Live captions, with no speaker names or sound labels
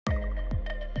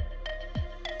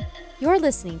You're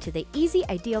listening to the Easy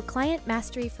Ideal Client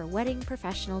Mastery for Wedding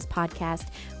Professionals podcast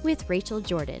with Rachel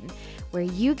Jordan, where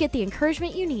you get the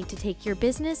encouragement you need to take your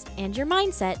business and your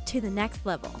mindset to the next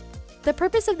level. The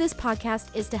purpose of this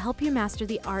podcast is to help you master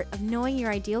the art of knowing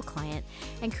your ideal client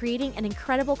and creating an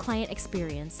incredible client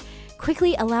experience,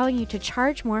 quickly allowing you to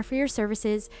charge more for your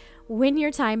services, win your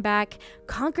time back,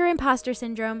 conquer imposter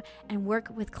syndrome, and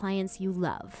work with clients you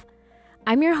love.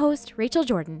 I'm your host, Rachel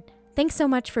Jordan. Thanks so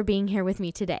much for being here with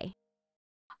me today.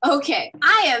 Okay,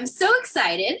 I am so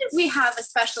excited. We have a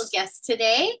special guest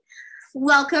today.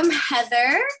 Welcome,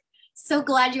 Heather. So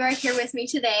glad you are here with me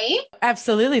today.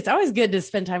 Absolutely. It's always good to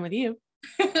spend time with you.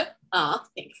 Oh,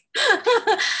 thanks.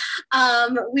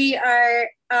 We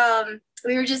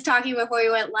were just talking before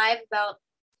we went live about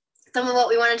some of what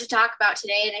we wanted to talk about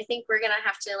today. And I think we're going to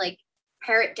have to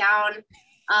pare it down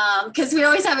because we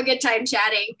always have a good time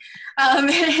chatting.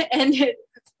 And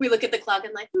we look at the clock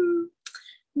and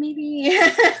maybe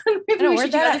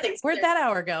where'd that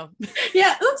hour go?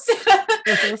 Yeah. Oops.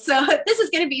 So this is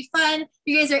going to be fun.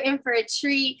 You guys are in for a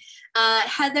treat.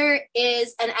 Heather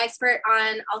is an expert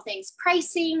on all things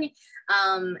pricing.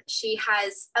 She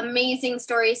has amazing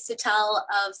stories to tell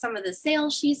of some of the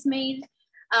sales she's made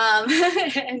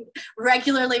and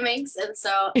regularly makes. And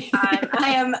so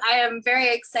I am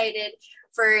very excited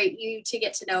for you to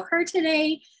get to know her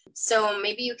today. So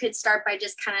maybe you could start by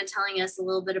just kind of telling us a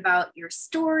little bit about your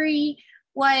story,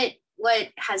 what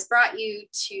has brought you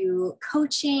to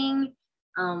coaching,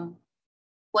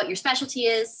 what your specialty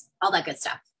is, all that good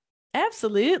stuff.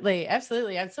 Absolutely.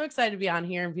 Absolutely. I'm so excited to be on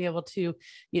here and be able to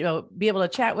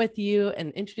chat with you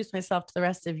and introduce myself to the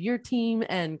rest of your team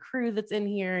and crew that's in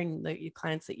here and the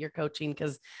clients that you're coaching.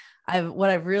 Because what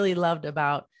I've really loved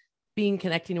about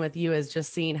connecting with you is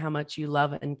just seeing how much you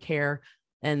love and care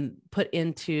and put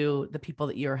into the people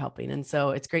that you're helping. And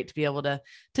so it's great to be able to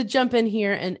jump in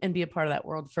here and be a part of that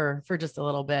world for just a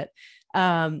little bit.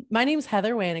 My name is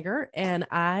Heather Waniger, and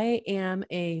I am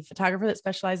a photographer that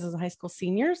specializes in high school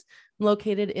seniors. I'm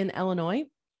located in Illinois,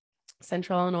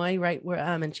 Central Illinois, right where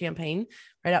I'm in Champaign,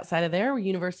 right outside of there,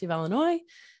 University of Illinois.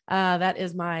 That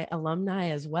is my alumni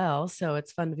as well. So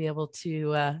it's fun to be able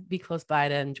to be close by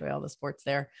to enjoy all the sports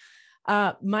there.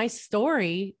 My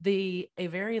story, a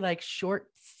very short,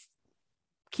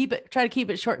 try to keep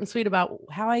it short and sweet about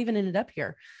how I even ended up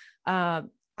here.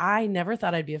 I never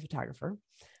thought I'd be a photographer.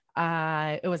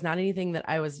 It was not anything that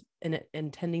I was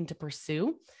intending to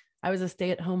pursue. I was a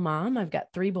stay-at-home mom. I've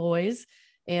got 3 boys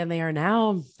and they are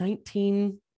now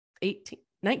 19,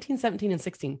 17, and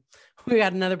 16. We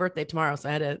got another birthday tomorrow. So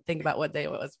I had to think about what day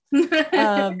it was.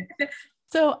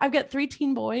 So I've got 3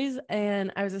 teen boys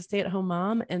and I was a stay-at-home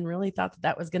mom and really thought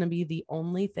that was going to be the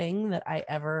only thing that I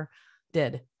ever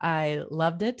did. I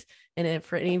loved it. And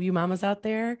for any of you mamas out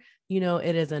there,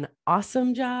 it is an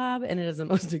awesome job and it is the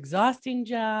most exhausting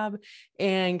job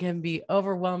and can be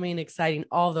overwhelming, exciting,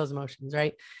 all those emotions.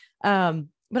 Right.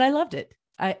 But I loved it.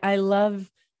 I love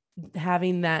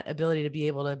having that ability to be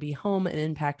able to be home and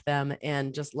impact them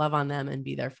and just love on them and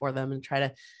be there for them and try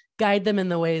to guide them in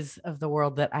the ways of the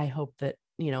world that I hope that,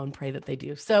 and pray that they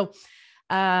do. So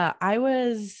my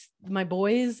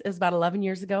boys is about 11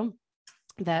 years ago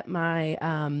that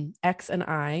my ex and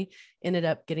I ended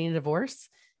up getting a divorce.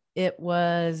 It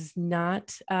was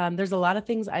not, there's a lot of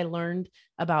things I learned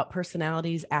about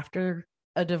personalities after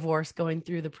a divorce, going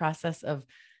through the process of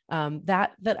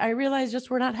that I realized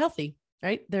just were not healthy,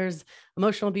 right? There's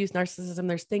emotional abuse, narcissism,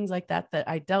 there's things like that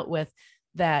I dealt with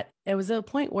that it was a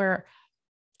point where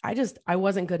I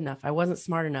wasn't good enough. I wasn't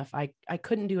smart enough. I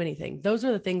couldn't do anything. Those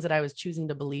are the things that I was choosing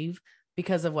to believe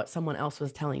because of what someone else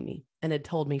was telling me and had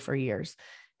told me for years.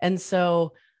 And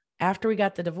so after we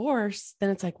got the divorce, then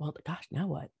it's well, gosh, now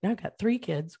what? Now I've got 3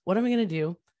 kids. What am I going to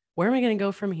do? Where am I going to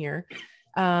go from here?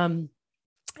 And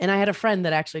I had a friend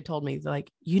that actually told me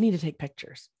you need to take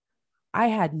pictures. I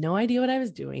had no idea what I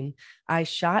was doing. I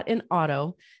shot in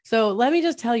auto. So let me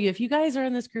just tell you, if you guys are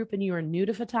in this group and you are new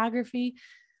to photography,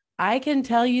 I can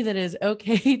tell you that it is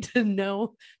okay to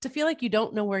feel like you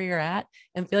don't know where you're at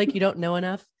and feel like you don't know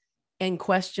enough and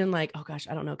question oh gosh,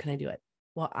 I don't know. Can I do it?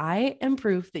 Well, I am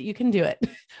proof that you can do it.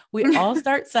 We all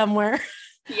start somewhere.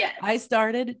 Yes. I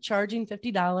started charging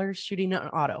 $50 shooting an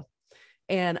auto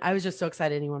and I was just so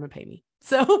excited anyone would pay me.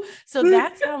 So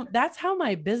that's how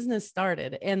my business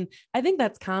started. And I think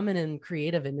that's common in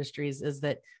creative industries is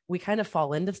that we kind of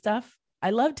fall into stuff. I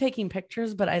loved taking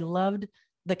pictures, but I loved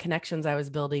the connections I was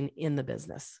building in the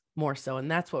business more so. And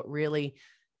that's what really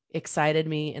excited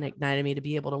me and ignited me to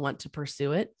be able to want to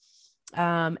pursue it.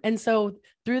 And so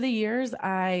through the years,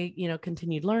 I,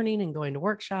 continued learning and going to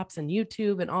workshops and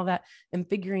YouTube and all that and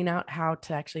figuring out how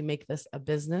to actually make this a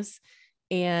business.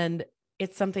 And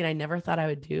it's something I never thought I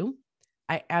would do.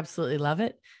 I absolutely love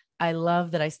it. I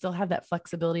love that I still have that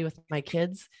flexibility with my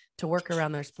kids to work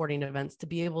around their sporting events, to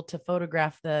be able to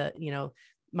photograph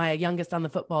my youngest on the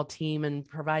football team and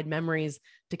provide memories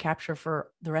to capture for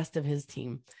the rest of his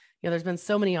team. There's been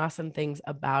so many awesome things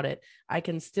about it. My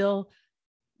kids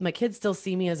still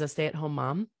see me as a stay-at-home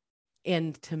mom.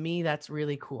 And to me, that's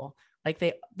really cool. Like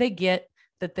they get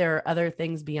that there are other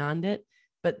things beyond it,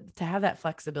 but to have that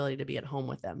flexibility to be at home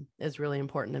with them is really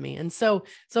important to me. And so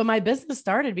my business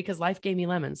started because life gave me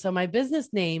lemons. So my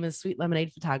business name is Sweet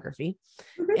Lemonade Photography.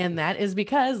 And that is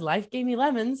because life gave me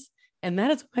lemons, and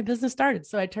that is when my business started.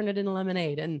 So I turned it into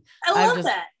lemonade. And I love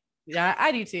that. Yeah,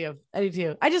 I do too.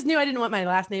 I just knew I didn't want my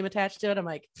last name attached to it. I'm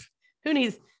like, who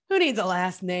needs a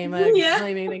last name? I can't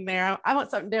claim anything there. I want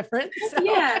something different. So,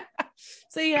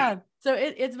 yeah. So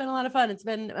it's been a lot of fun. It's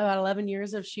been about 11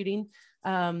 years of shooting.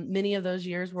 Many of those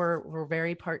years were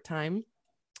very part-time.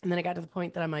 And then I got to the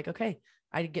point that I'm like, okay,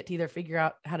 I get to either figure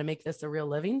out how to make this a real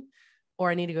living, or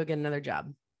I need to go get another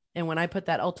job. And when I put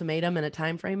that ultimatum and a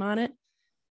time frame on it,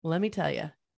 let me tell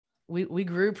you, we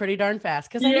grew pretty darn fast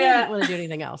because I didn't want to do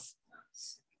anything else.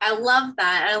 I love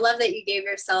that. I love that you gave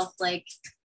yourself like,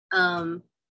 I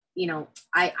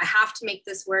have to make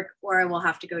this work, or I will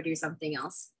have to go do something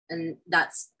else. And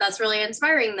that's really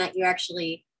inspiring that you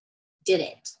actually did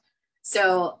it.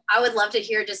 So I would love to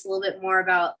hear just a little bit more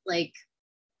about like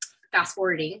fast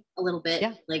forwarding a little bit,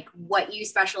 like what you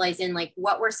specialize in, like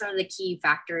what were some of the key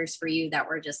factors for you that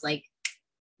were just like,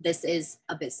 this is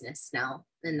a business now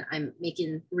and I'm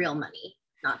making real money,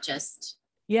 not just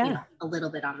a little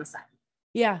bit on the side.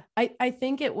 Yeah. I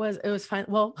think it was fine.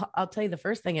 Well, I'll tell you the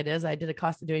first thing it is, I did a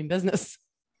cost of doing business.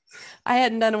 I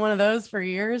hadn't done one of those for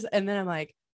years. And then I'm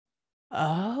like,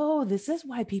 oh, this is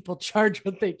why people charge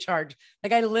what they charge.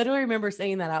 Like I literally remember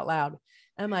saying that out loud.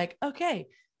 And I'm like, okay.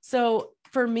 So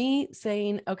for me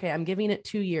saying, okay, I'm giving it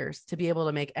 2 years to be able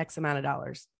to make X amount of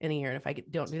dollars in a year. And if I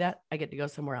don't do that, I get to go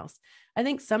somewhere else. I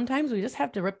think sometimes we just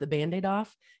have to rip the Band-Aid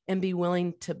off and be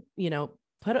willing to,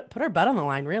 put our butt on the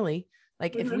line, really.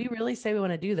 Like if we really say we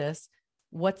want to do this,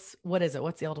 what is it?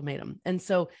 What's the ultimatum? And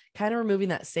so kind of removing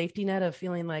that safety net of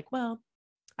feeling like, well,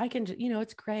 I can,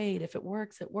 it's great. If it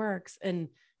works, it works. And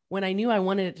when I knew I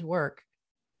wanted it to work,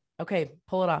 okay,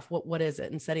 pull it off. What is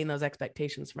it? And setting those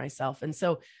expectations for myself. And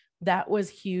so that was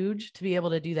huge to be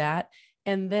able to do that.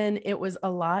 And then it was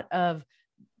a lot of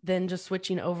then just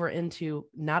switching over into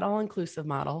not all inclusive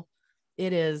model.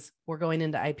 It is, we're going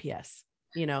into IPS,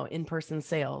 in-person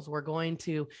sales. We're going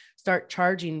to start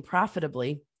charging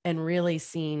profitably and really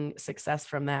seeing success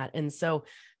from that. And so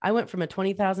I went from a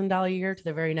 $20,000 a year to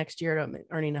the very next year to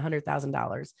earning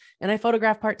 $100,000, and I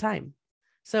photograph part-time.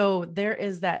 So there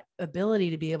is that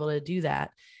ability to be able to do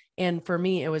that. And for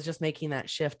me, it was just making that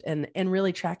shift and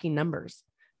really tracking numbers,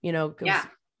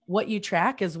 what you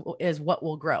track is what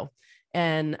will grow.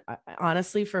 And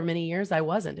honestly, for many years, I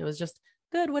wasn't. It was just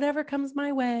good, whatever comes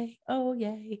my way. Oh,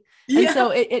 yay. And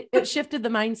so it shifted the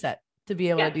mindset to be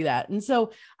able to do that. And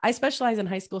so I specialize in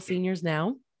high school seniors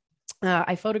now.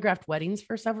 I photographed weddings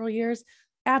for several years.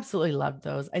 Absolutely loved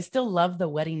those. I still love the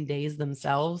wedding days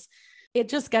themselves. It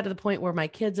just got to the point where my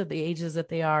kids at the ages that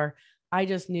they are, I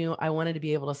just knew I wanted to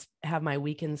be able to have my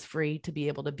weekends free to be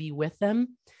able to be with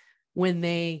them when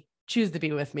they choose to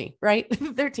be with me, right?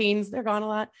 They're teens, they're gone a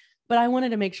lot, but I wanted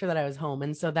to make sure that I was home.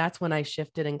 And so that's when I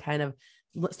shifted and kind of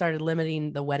started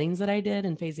limiting the weddings that I did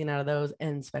and phasing out of those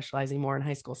and specializing more in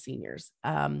high school seniors.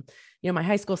 My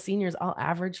high school seniors, I'll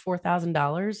average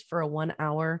 $4,000 for a 1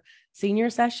 hour senior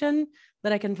session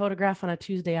that I can photograph on a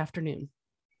Tuesday afternoon.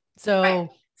 So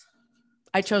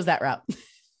I chose that route.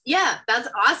 Yeah, that's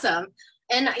awesome.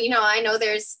 And, I know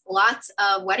there's lots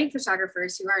of wedding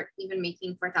photographers who aren't even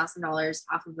making $4,000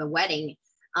 off of a wedding,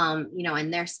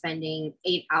 and they're spending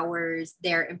 8 hours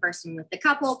there in person with the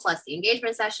couple, plus the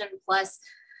engagement session, plus,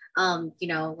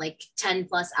 like 10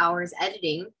 plus hours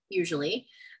editing usually.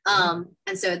 And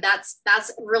so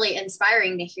that's really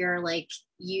inspiring to hear, like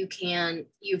you've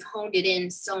honed it in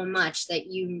so much that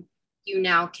you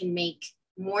now can make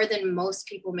more than most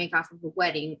people make off of a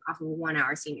wedding, off of a 1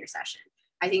 hour senior session.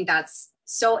 I think that's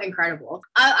so incredible.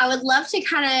 I would love to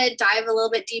kind of dive a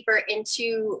little bit deeper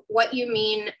into what you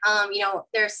mean.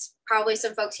 There's probably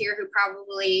some folks here who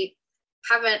probably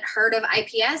haven't heard of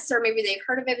IPS, or maybe they've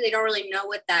heard of it, but they don't really know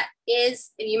what that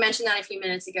is. And you mentioned that a few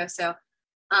minutes ago. So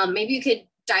maybe you could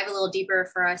dive a little deeper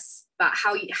for us about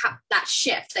how that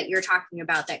shift that you're talking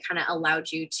about that kind of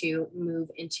allowed you to move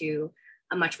into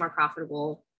a much more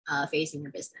profitable phase in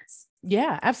your business.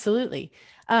 Yeah, absolutely.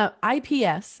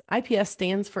 IPS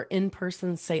stands for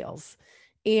in-person sales.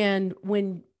 And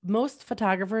when most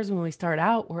photographers, when we start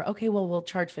out, we're okay, well, we'll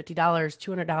charge $50,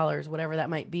 $200, whatever that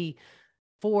might be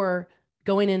for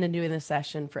going in and doing the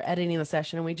session, for editing the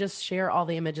session. And we just share all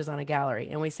the images on a gallery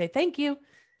and we say, thank you.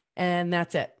 And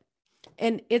that's it.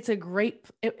 And it's a great,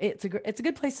 it's a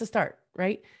good place to start.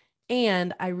 Right.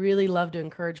 And I really love to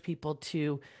encourage people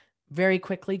to very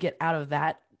quickly get out of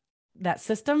that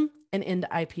system and into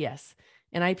IPS.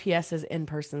 And IPS is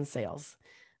in-person sales.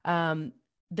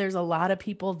 There's a lot of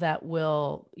people that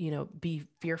will, be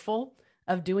fearful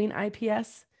of doing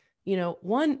IPS.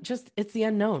 One, just it's the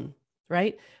unknown,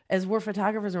 right? As we're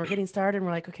photographers and we're getting started and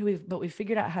we're like, okay, we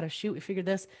figured out how to shoot. We figured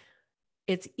this.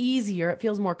 It's easier. It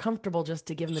feels more comfortable just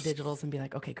to give them the digitals and be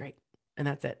like, okay, great. And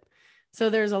that's it. So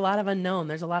there's a lot of unknown.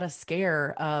 There's a lot of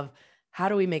scare of how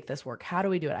do we make this work? How do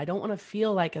we do it? I don't want to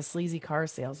feel like a sleazy car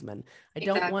salesman. I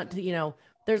don't want to,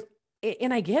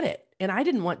 and I get it. And I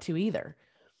didn't want to either.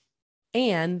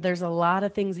 And there's a lot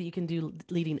of things that you can do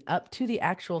leading up to the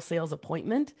actual sales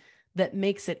appointment that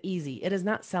makes it easy. It is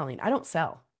not selling. I don't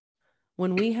sell.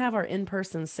 When we have our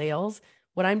in-person sales,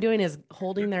 what I'm doing is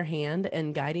holding their hand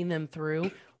and guiding them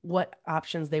through what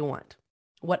options they want,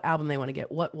 what album they want to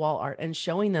get, what wall art, and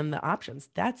showing them the options.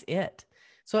 That's it.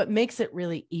 So it makes it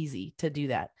really easy to do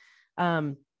that.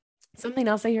 Something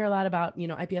else I hear a lot about,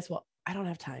 IPS. Well, I don't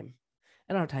have time.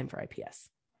 I don't have time for IPS.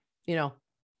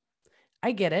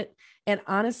 I get it. And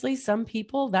honestly, some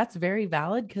people, that's very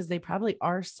valid because they probably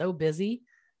are so busy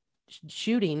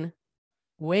shooting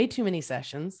way too many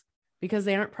sessions because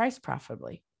they aren't priced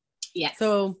profitably. Yes.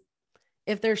 So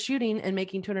if they're shooting and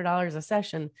making $200 a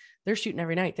session, they're shooting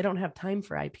every night. They don't have time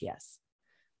for IPS.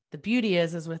 The beauty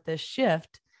is with this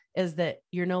shift is that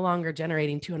you're no longer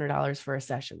generating $200 for a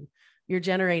session. You're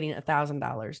generating $1,000,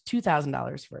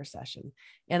 $2,000 for a session.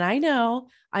 And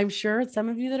I'm sure some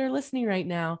of you that are listening right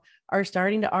now are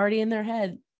starting to already in their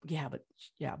head. Yeah,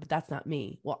 but that's not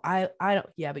me. Well, I don't,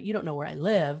 but you don't know where I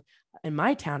live. In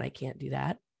my town, I can't do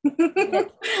that.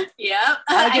 Yep.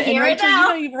 I hear it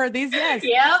now. You've heard these. Yes.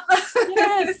 Yep.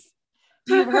 Yes.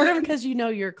 You've heard them because,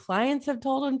 your clients have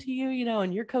told them to you,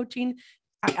 and you're coaching.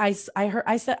 I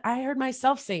heard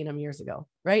myself saying them years ago,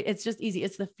 right? It's just easy.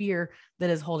 It's the fear that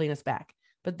is holding us back,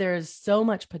 but there's so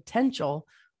much potential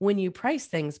when you price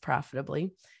things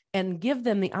profitably and give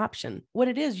them the option. What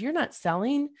it is, you're not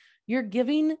selling, you're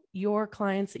giving your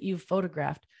clients that you've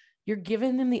photographed, you're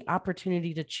giving them the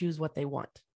opportunity to choose what they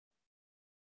want.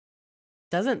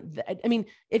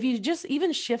 If you just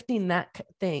even shifting that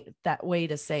way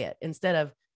to say it instead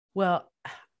of, well,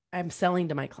 I'm selling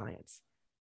to my clients.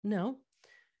 No,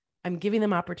 I'm giving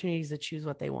them opportunities to choose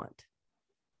what they want.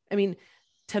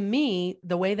 To me,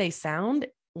 the way they sound,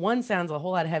 one sounds a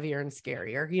whole lot heavier and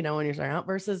scarier, when you're starting out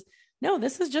versus, no,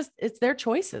 this is just, it's their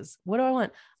choices. What do I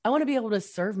want? I want to be able to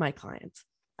serve my clients.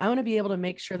 I want to be able to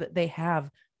make sure that they have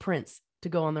prints to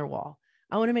go on their wall.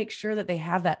 I want to make sure that they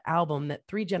have that album that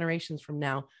 3 generations from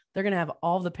now, they're going to have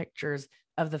all the pictures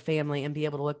of the family and be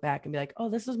able to look back and be like, oh,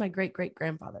 this is my great, great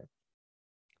grandfather.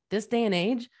 This day and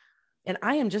age, and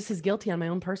I am just as guilty on my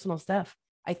own personal stuff.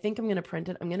 I think I'm going to print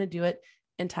it. I'm going to do it.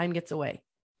 And time gets away.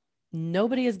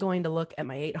 Nobody is going to look at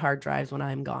my 8 hard drives when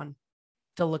I'm gone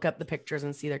to look up the pictures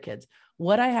and see their kids.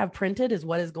 What I have printed is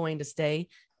what is going to stay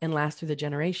and last through the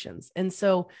generations. And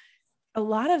so a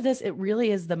lot of this, it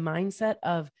really is the mindset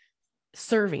of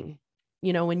serving.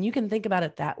 When you can think about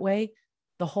it that way,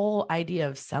 the whole idea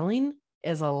of selling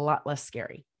is a lot less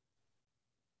scary.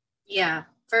 Yeah,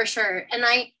 for sure. And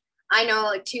I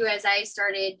know too, as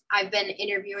I've been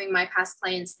interviewing my past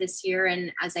clients this year.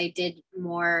 And as I did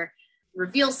more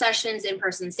reveal sessions,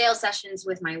 in-person sales sessions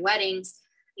with my weddings,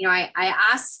 I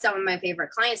asked some of my favorite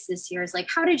clients this year, is like,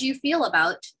 how did you feel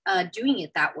about doing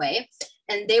it that way?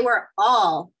 And they were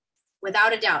all,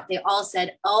 without a doubt, they all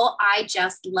said, oh, I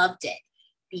just loved it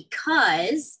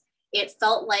because it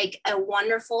felt like a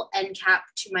wonderful end cap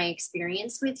to my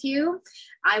experience with you.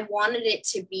 I wanted it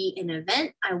to be an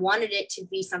event. I wanted it to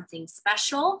be something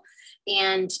special.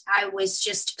 And I was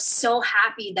just so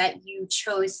happy that you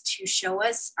chose to show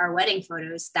us our wedding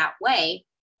photos that way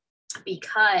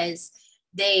because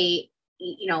they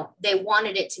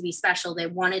wanted it to be special. They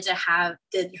wanted to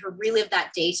relive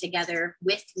that day together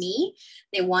with me.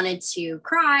 They wanted to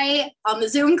cry on the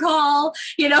Zoom call,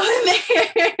 and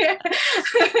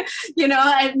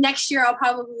next year I'll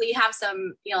probably have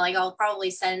some, I'll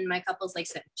probably send my couples like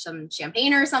some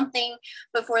champagne or something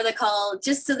before the call,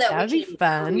 just so that we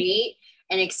can create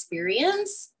an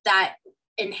experience that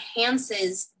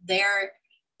enhances their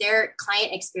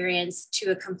client experience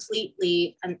to a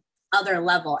completely other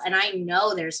level. And I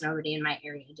know there's nobody in my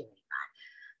area doing that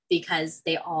because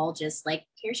they all just like,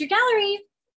 here's your gallery.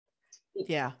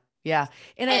 Yeah. Yeah.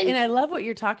 And I love what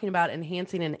you're talking about,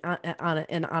 enhancing and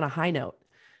on a high note,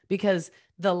 because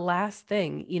the last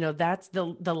thing, that's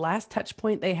the last touch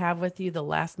point they have with you, the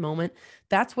last moment,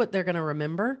 that's what they're going to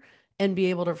remember and be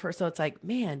able to, so it's like,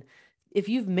 man, if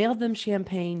you've mailed them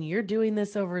champagne, you're doing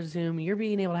this over Zoom, you're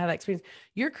being able to have that experience,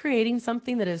 you're creating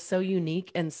something that is so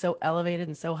unique and so elevated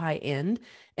and so high end,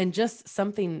 and just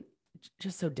something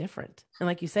just so different. And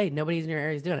like you say, nobody's in your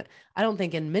area is doing it. I don't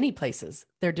think in many places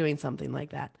they're doing something like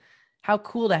that. How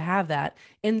cool to have that.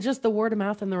 And just the word of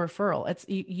mouth and the referral.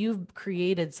 You've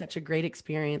created such a great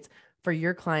experience for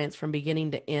your clients from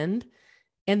beginning to end.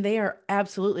 And they are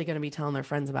absolutely going to be telling their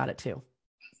friends about it too,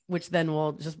 which then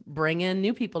will just bring in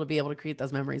new people to be able to create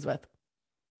those memories with.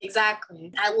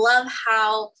 Exactly. I love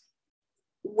how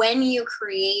when you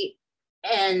create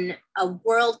a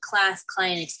world-class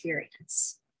client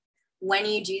experience, when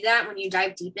you do that, when you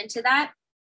dive deep into that,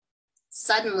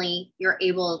 suddenly you're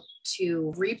able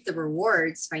to reap the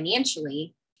rewards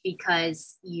financially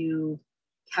because you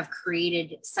have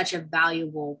created such a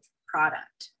valuable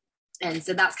product. And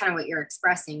so that's kind of what you're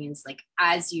expressing, is like,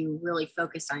 as you really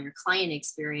focused on your client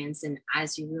experience and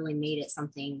as you really made it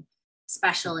something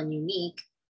special and unique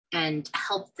and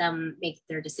helped them make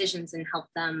their decisions and help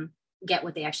them get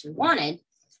what they actually wanted,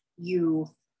 you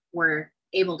were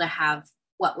able to have,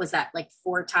 what was that, like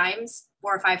 4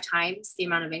 or 5 times the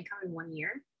amount of income in 1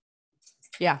 year?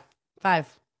 Yeah. 5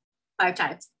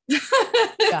 times.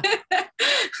 Yeah.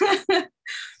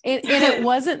 And it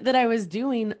wasn't that I was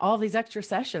doing all these extra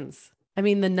sessions. I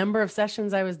mean, the number of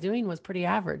sessions I was doing was pretty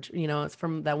average. It's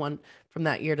from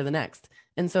that year to the next.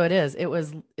 And so it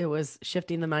was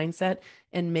shifting the mindset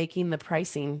and making the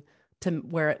pricing to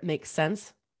where it makes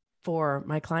sense for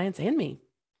my clients and me.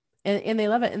 And they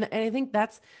love it. And I think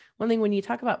that's one thing when you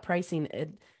talk about pricing,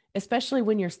 especially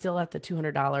when you're still at the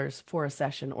 $200 for a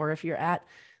session, or if you're at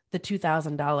the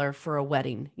 $2,000 for a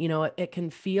wedding, it can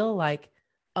feel like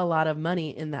a lot of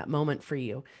money in that moment for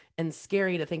you and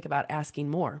scary to think about asking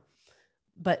more.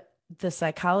 But the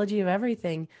psychology of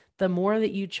everything, the more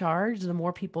that you charge, the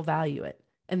more people value it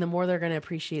and the more they're going to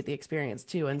appreciate the experience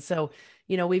too. And so,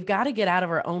 we've got to get out of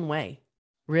our own way.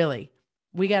 Really.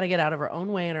 We got to get out of our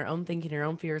own way and our own thinking, our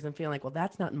own fears, and feeling like, well,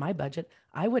 that's not in my budget.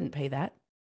 I wouldn't pay that.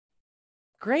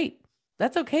 Great.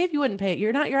 That's okay if you wouldn't pay it.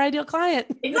 You're not your ideal client.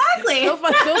 Exactly. Go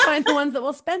find the ones that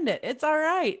will spend it. It's all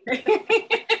right.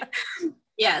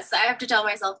 Yes, I have to tell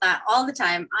myself that all the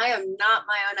time. I am not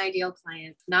my own ideal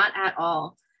client, not at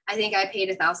all. I think I paid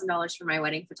 $1,000 for my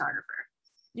wedding photographer.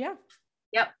 Yeah.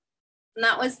 Yep. And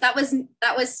that was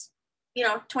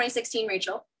 2016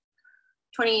 Rachel.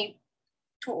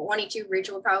 2022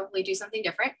 Rachel will probably do something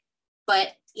different.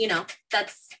 But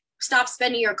that's, stop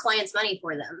spending your clients' money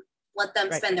for them. Let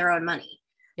them spend their own money.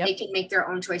 Yep. They can make their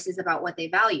own choices about what they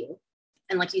value.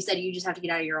 And like you said, you just have to get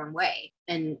out of your own way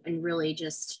and really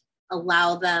just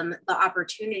allow them the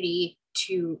opportunity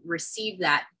to receive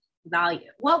that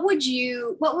value. What would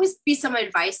be some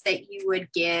advice that you would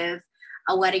give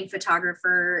a wedding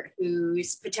photographer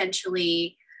who's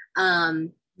potentially,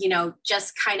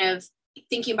 just kind of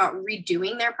thinking about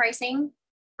redoing their pricing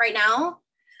right now?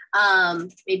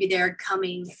 Maybe they're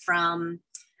coming from,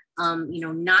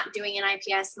 not doing an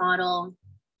IPS model.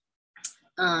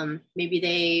 Maybe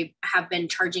they have been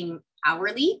charging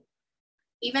hourly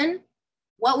even.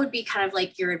 What would be kind of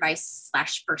like your advice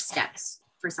 / first steps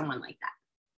for someone like that?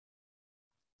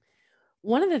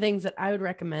 One of the things that I would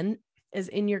recommend is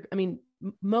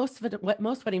most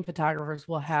wedding photographers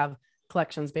will have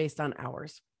collections based on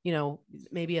hours,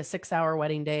 maybe a 6-hour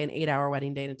wedding day, an 8-hour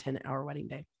wedding day, and a 10-hour wedding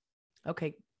day.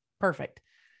 Okay, perfect.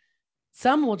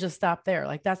 Some will just stop there.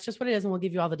 Like, that's just what it is. And we'll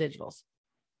give you all the digitals.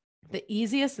 The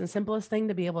easiest and simplest thing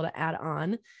to be able to add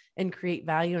on and create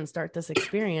value and start this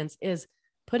experience is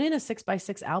put in a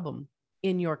 6x6 album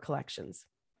in your collections,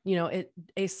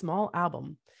 a small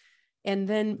album, and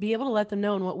then be able to let them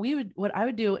know. And what I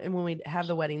would do. And when we'd have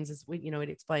the weddings is we'd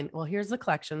explain, well, here's the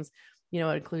collections, it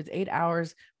includes 8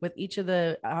 hours with each of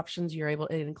the options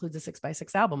it includes a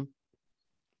 6x6 album,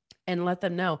 and let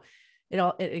them know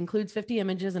it includes 50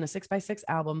 images in a 6x6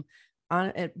 album.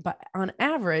 On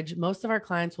average, most of our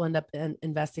clients will end up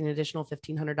investing an additional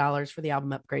 $1,500 for the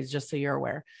album upgrades, just so you're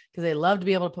aware, because they love to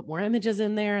be able to put more images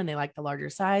in there and they like the larger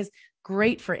size.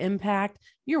 Great for impact.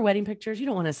 Your wedding pictures, you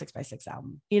don't want a 6x6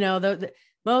 album.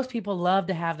 Most people love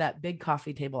to have that big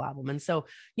coffee table album. And so,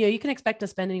 you can expect to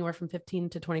spend anywhere from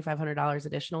 $1,500 to $2,500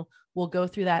 additional. We'll go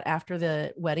through that after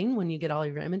the wedding when you get all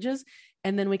of your images,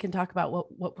 and then we can talk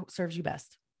about what serves you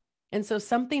best. And so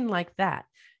something like that,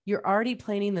 you're already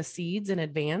planting the seeds in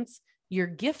advance. You're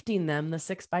gifting them the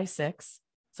 6x6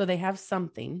 so they have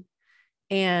something.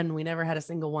 And we never had a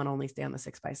single one only stay on the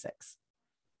 6x6.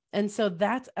 And so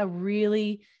that's a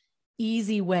really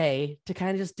easy way to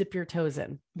kind of just dip your toes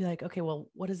in, be like, okay, well,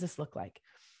 what does this look like?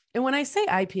 And when I say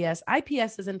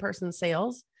IPS is in-person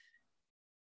sales.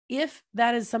 If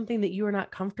that is something that you are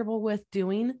not comfortable with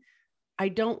doing, I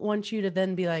don't want you to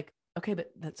then be like, okay,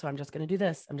 so I'm just going to do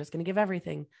this. I'm just going to give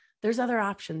everything. There's other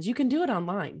options. You can do it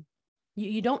online.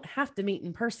 You don't have to meet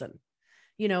in person.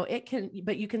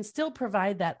 But you can still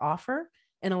provide that offer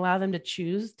and allow them to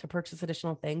choose to purchase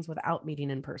additional things without meeting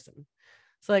in person.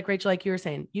 So like Rachel, like you were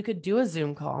saying, you could do a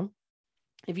Zoom call.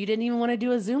 If you didn't even want to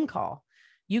do a Zoom call,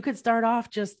 you could start off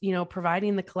just,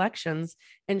 providing the collections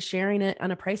and sharing it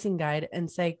on a pricing guide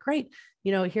and say, great,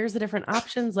 here's the different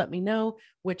options. Let me know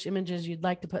which images you'd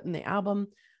like to put in the album.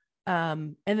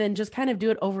 And then just kind of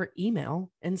do it over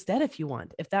email instead if you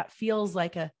want, if that feels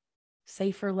like a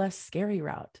safer, less scary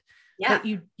route. Yeah. But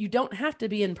you don't have to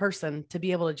be in person to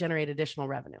be able to generate additional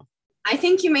revenue. I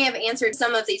think you may have answered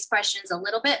some of these questions a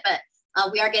little bit,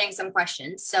 but we are getting some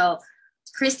questions. So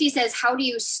Christy says, how do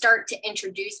you start to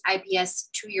introduce IPS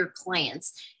to your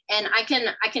clients? And I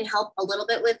can help a little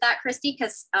bit with that, Christy,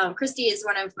 because Christy is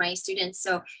one of my students.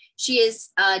 So she has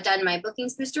done my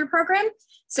Bookings Booster program.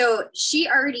 So she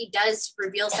already does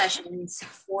reveal sessions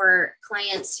for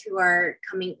clients who are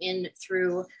coming in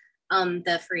through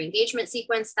the free engagement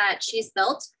sequence that she's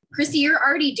built. Christy, you're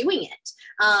already doing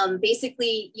it.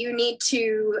 Basically, you need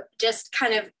to just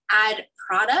kind of add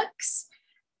products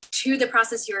to the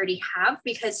process you already have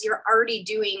because you're already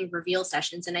doing reveal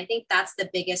sessions. And I think that's the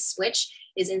biggest switch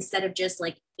is instead of just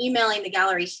like emailing the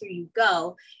gallery, here you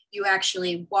go, you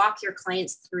actually walk your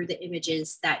clients through the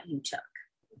images that you took.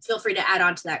 Feel free to add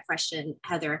on to that question,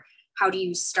 Heather. How do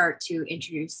you start to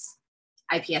introduce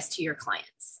IPS to your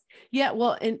clients? Yeah,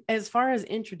 well, and as far as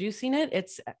introducing it,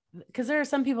 it's because there are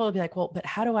some people who'll be like, well, but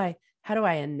how do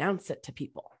I announce it to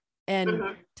people?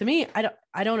 And to me,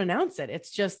 I don't announce it.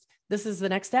 It's just, this is the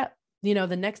next step. The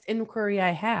next inquiry I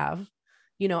have,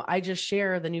 I just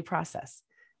share the new process,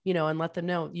 and let them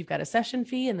know you've got a session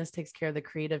fee and this takes care of the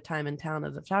creative time and talent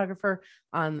of the photographer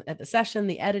at the session,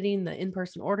 the editing, the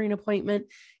in-person ordering appointment.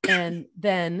 And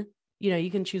then,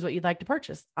 you can choose what you'd like to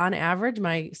purchase. On average,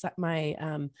 my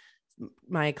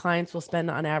clients will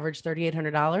spend on average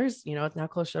 $3,800. It's now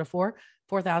closer to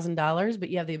 $4,000, but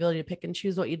you have the ability to pick and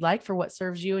choose what you'd like for what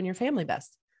serves you and your family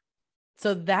best.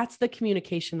 So that's the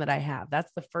communication that I have.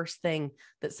 That's the first thing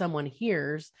that someone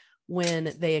hears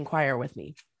when they inquire with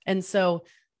me. And so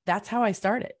that's how I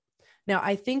started. Now,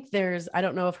 I think I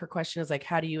don't know if her question is like,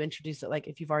 how do you introduce it? Like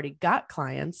if you've already got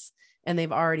clients and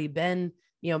they've already been,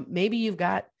 maybe you've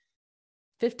got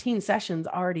 15 sessions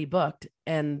already booked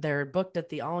and they're booked at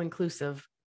the all-inclusive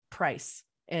price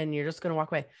and you're just going to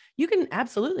walk away. You can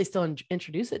absolutely still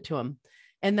introduce it to them.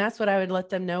 And that's what I would let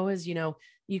them know is,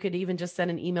 you could even just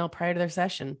send an email prior to their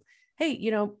session. Hey,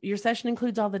 your session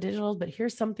includes all the digitals, but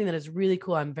here's something that is really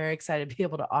cool. I'm very excited to be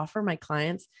able to offer my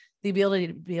clients the ability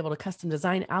to be able to custom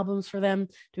design albums for them,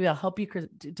 to be able to help you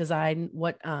design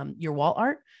what your wall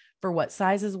art for what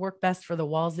sizes work best for the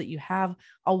walls that you have.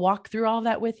 I'll walk through all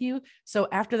that with you. So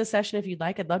after the session, if you'd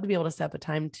like, I'd love to be able to set up a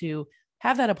time to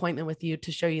have that appointment with you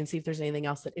to show you and see if there's anything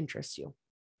else that interests you.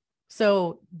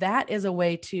 So that is a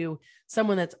way to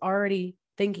someone that's already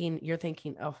you're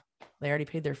thinking, oh, they already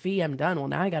paid their fee. I'm done. Well,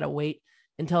 now I got to wait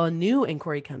until a new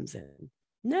inquiry comes in.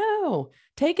 No,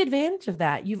 take advantage of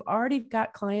that. You've already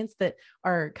got clients that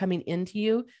are coming into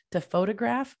you to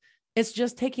photograph. It's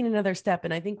just taking another step.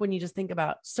 And I think when you just think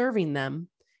about serving them,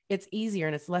 it's easier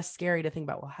and it's less scary to think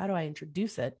about, well, how do I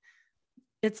introduce it?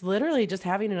 It's literally just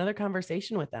having another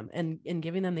conversation with them and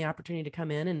giving them the opportunity to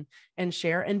come in and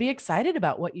share and be excited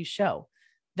about what you show.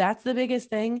 That's the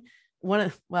biggest thing.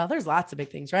 There's lots of big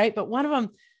things, right? But one of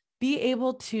them, be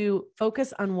able to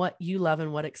focus on what you love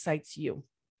and what excites you.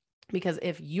 Because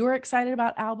if you're excited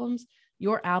about albums,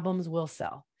 your albums will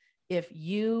sell. If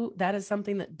that is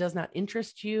something that does not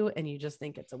interest you and you just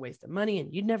think it's a waste of money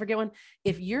and you'd never get one,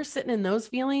 if you're sitting in those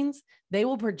feelings, they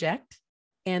will project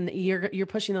and you're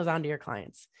pushing those onto your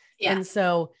clients. Yeah. And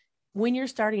so when you're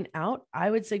starting out,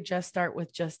 I would suggest start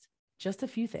with just a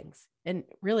few things. And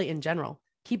really in general,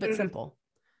 keep it simple.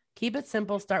 Keep it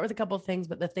simple. Start with a couple of things,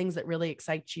 but the things that really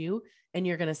excite you, and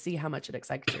you're going to see how much it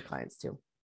excites your clients too.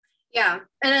 Yeah.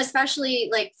 And especially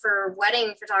like for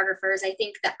wedding photographers, I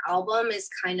think the album is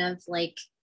kind of like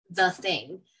the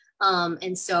thing.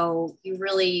 And so you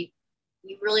really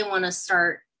want to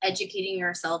start educating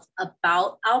yourself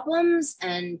about albums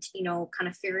and, kind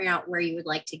of figuring out where you would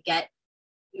like to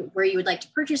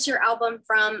purchase your album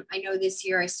from. I know this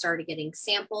year I started getting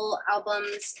sample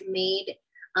albums made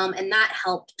And that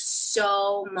helped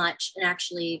so much in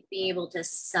actually being able to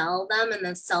sell them and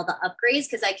then sell the upgrades.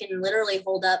 Cause I can literally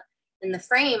hold up in the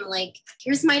frame, like,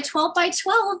 here's my 12 by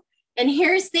 12 and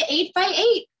here's the 8 by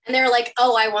 8. And they're like,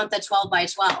 oh, I want the 12 by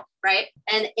 12. Right.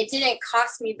 And it didn't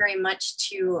cost me very much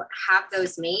to have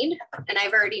those made. And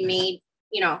I've already made,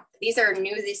 these are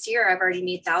new this year. I've already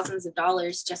made thousands of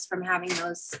dollars just from having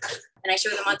those. And I show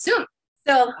them on Zoom.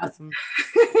 So awesome.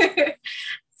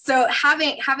 So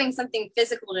having something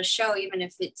physical to show, even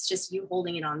if it's just you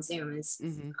holding it on Zoom, is,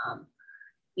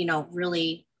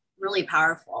 really, really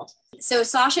powerful. So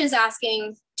Sasha is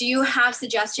asking, do you have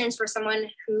suggestions for someone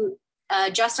who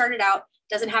just started out,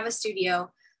 doesn't have a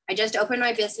studio? I just opened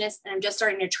my business and I'm just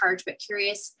starting to charge, but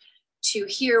curious to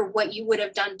hear what you would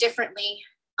have done differently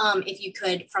if you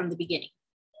could from the beginning.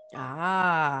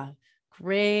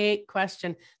 Great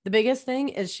question. The biggest thing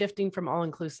is shifting from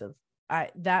all-inclusive.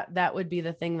 That would be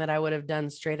the thing that I would have done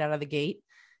straight out of the gate,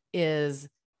 is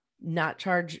not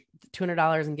charge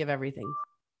 $200 and give everything,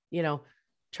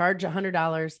 charge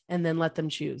 $100 and then let them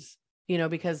choose,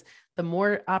 because the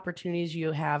more opportunities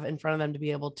you have in front of them to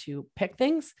be able to pick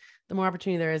things, the more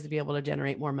opportunity there is to be able to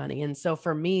generate more money. And so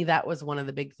for me, that was one of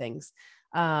the big things.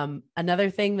 Another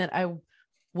thing that I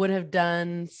would have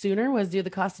done sooner was do the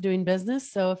cost of doing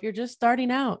business. So if you're just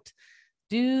starting out,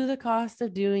 do the cost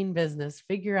of doing business,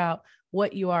 figure out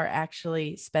what you are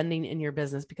actually spending in your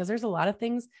business, because there's a lot of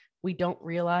things we don't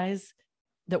realize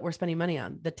that we're spending money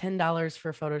on. The $10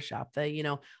 for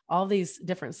Photoshop, all these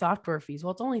different software fees.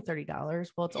 Well, it's only $30.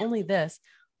 Well, it's only this.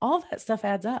 All that stuff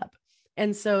adds up.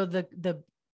 And so the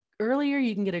earlier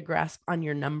you can get a grasp on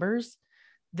your numbers,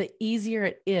 the easier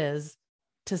it is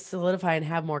to solidify and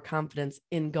have more confidence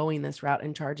in going this route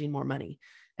and charging more money.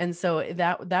 And so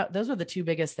those were the two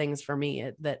biggest things for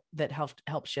me that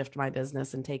helped shift my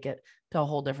business and take it to a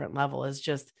whole different level, is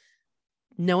just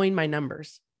knowing my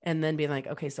numbers and then being like,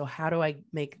 okay, so how do I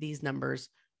make these numbers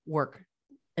work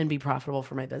and be profitable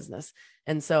for my business?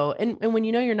 And so, and when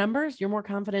you know your numbers, you're more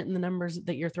confident in the numbers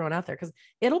that you're throwing out there, because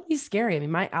it'll be scary. I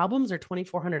mean, my albums are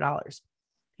 $2,400,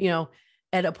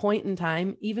 at a point in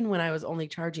time, even when I was only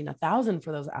charging $1,000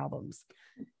 for those albums,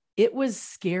 it was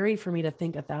scary for me to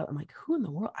think $1,000. I'm like, who in the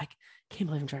world? I can't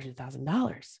believe I'm charging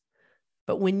 $1,000.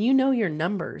 But when you know your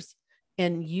numbers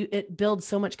and it builds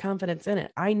so much confidence in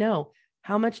it. I know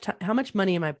how much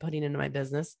money am I putting into my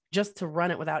business just to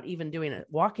run it without even doing it?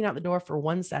 Walking out the door for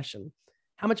one session.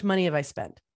 How much money have I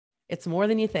spent? It's more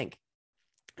than you think.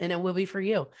 And it will be for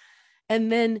you.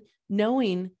 And then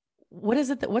knowing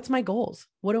what's my goals?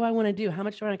 What do I want to do? How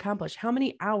much do I want to accomplish? How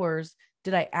many hours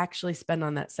did I actually spend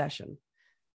on that session?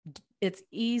 It's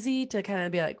easy to kind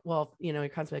of be like, well, you're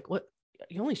constantly like, what?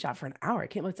 You only shot for an hour. I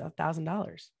can't believe it's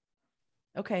 $1,000.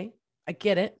 Okay. I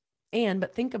get it.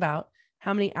 But think about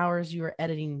how many hours you are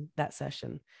editing that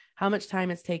session, how much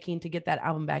time it's taking to get that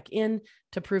album back in,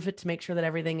 to proof it, to make sure that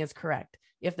everything is correct.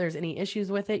 If there's any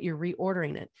issues with it, you're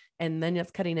reordering it, and then it's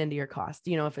cutting into your cost.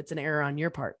 If it's an error on your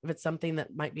part, if it's something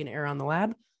that might be an error on the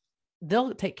lab,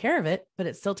 they'll take care of it, but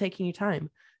it's still taking you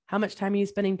time. How much time are you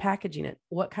spending packaging it?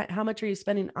 How much are you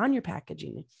spending on your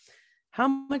packaging? How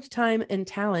much time and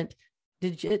talent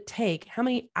did it take? How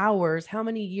many hours, how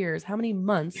many years, how many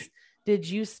months did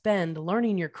you spend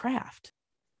learning your craft?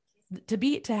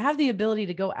 To have the ability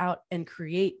to go out and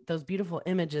create those beautiful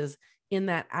images in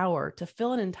that hour, to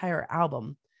fill an entire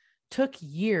album, took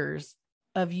years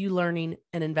of you learning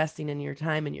and investing in your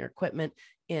time and your equipment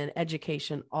and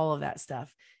education, all of that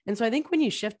stuff. And so I think when you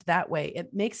shift that way,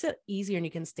 it makes it easier, and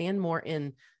you can stand more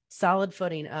in solid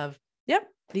footing of, yep,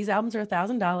 these albums are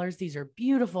 $1,000. These are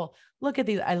beautiful. Look at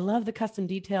these. I love the custom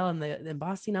detail and the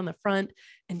embossing on the front,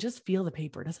 and just feel the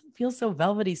paper. It doesn't feel so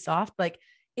velvety soft. Like,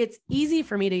 it's easy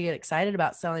for me to get excited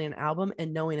about selling an album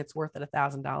and knowing it's worth it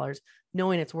 $1,000,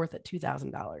 knowing it's worth it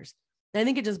 $2,000. And I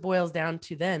think it just boils down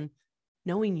to then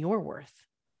knowing your worth.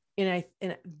 And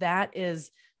that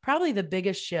is probably the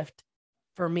biggest shift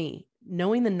for me,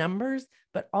 knowing the numbers,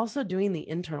 but also doing the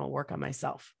internal work on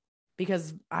myself,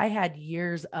 because I had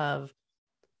years of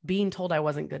being told I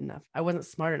wasn't good enough. I wasn't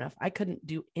smart enough. I couldn't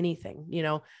do anything.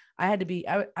 I had to be,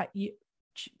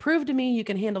 prove to me you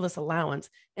can handle this allowance,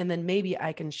 and then maybe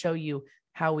I can show you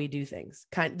how we do things.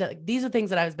 These are things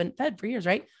that I've been fed for years,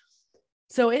 right?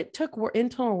 So it took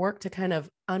internal work to kind of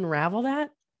unravel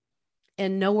that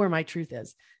and know where my truth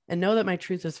is, and know that my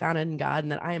truth is founded in God,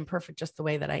 and that I am perfect just the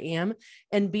way that I am,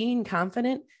 and being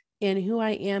confident in who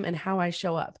I am and how I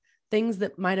show up. Things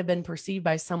that might have been perceived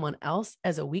by someone else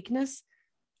as a weakness,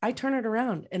 I turn it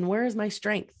around. And where is my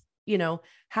strength?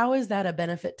 How is that a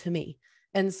benefit to me?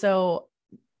 And so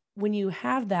when you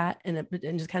have that and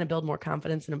just kind of build more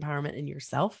confidence and empowerment in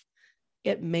yourself,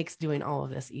 it makes doing all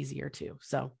of this easier too.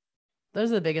 So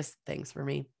those are the biggest things for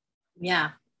me.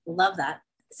 Yeah, love that.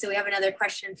 So we have another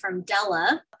question from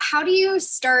Della. How do you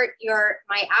start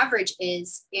my average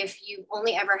is if you've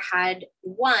only ever had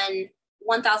one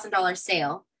 $1,000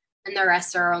 sale and the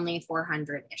rest are only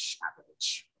 400-ish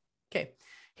average? Okay.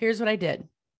 Here's what I did.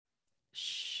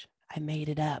 Shh, I made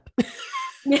it up.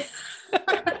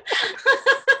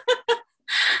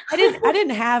 I didn't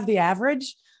have the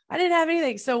average. I didn't have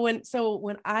anything. So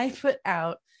when I put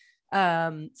out,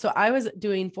 so I was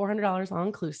doing $400 all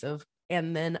inclusive.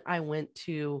 And then I went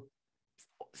to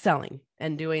selling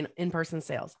and doing in-person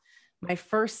sales. My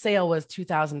first sale was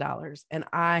 $2,000 and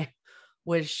I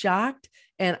was shocked.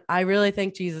 And I really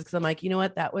thank Jesus, because I'm like, you know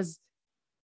what? That was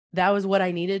what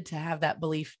I needed to have that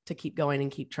belief to keep going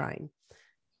and keep trying.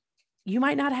 You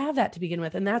might not have that to begin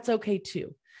with, and that's okay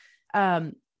too.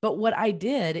 But what I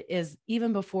did is,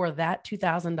 even before that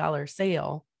 $2,000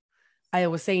 sale, I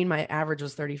was saying my average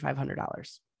was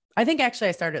 $3,500. I think actually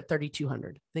I started at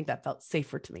 $3,200. I think that felt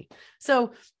safer to me.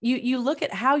 So you look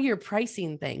at how you're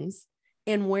pricing things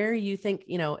and where you think,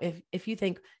 if you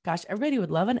think, gosh, everybody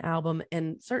would love an album.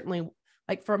 And certainly,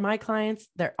 like for my clients,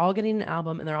 they're all getting an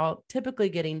album and they're all typically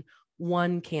getting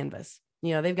one canvas.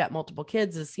 They've got multiple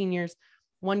kids as seniors,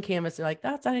 one canvas. They're like,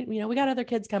 we got other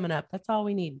kids coming up. That's all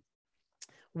we need.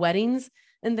 Weddings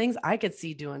and things, I could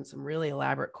see doing some really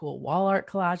elaborate, cool wall art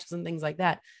collages and things like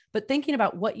that. But thinking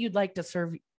about what you'd like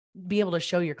to be able to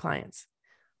show your clients,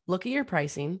 look at your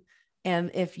pricing.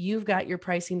 And if you've got your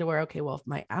pricing to where, okay, well, if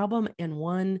my album and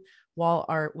one wall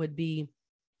art would be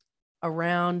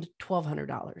around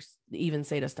 $1,200, even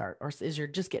say to start, or is you're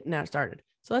just getting that started.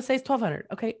 So let's say it's $1,200.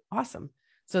 Okay, awesome.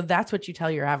 So that's what you tell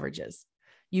your average is.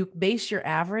 You base your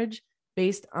average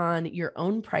based on your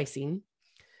own pricing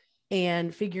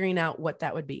and figuring out what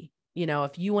that would be.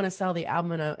 If you want to sell the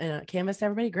album in a canvas to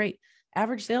everybody, great.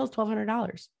 Average sale is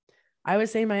 $1,200. I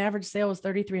was saying my average sale was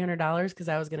 $3,300 because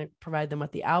I was going to provide them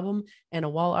with the album and a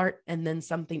wall art and then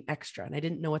something extra. And I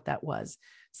didn't know what that was.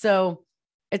 So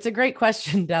it's a great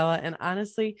question, Della. And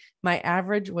honestly, my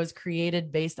average was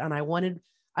created based on,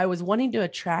 I was wanting to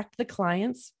attract the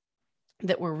clients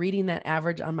that were reading that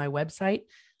average on my website.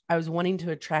 I was wanting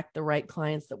to attract the right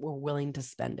clients that were willing to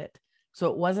spend it. So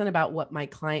it wasn't about what my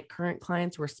current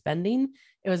clients were spending.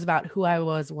 It was about who I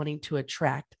was wanting to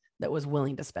attract that was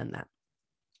willing to spend that.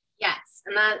 Yes.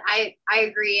 And that I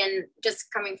agree. And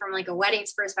just coming from like a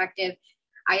weddings perspective,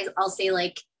 I'll say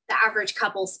like the average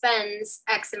couple spends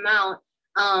X amount.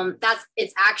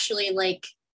 It's actually like,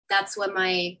 that's what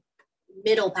my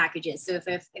middle package is. So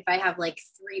if I have like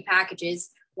 3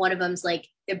 packages, one of them's like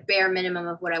the bare minimum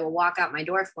of what I will walk out my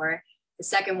door for. The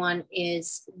second one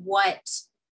is what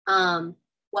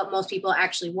most people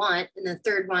actually want. And the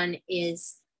third one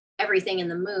is everything in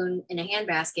the moon in a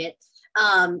handbasket.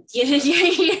 The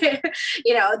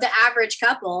average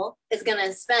couple is going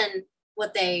to spend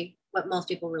what most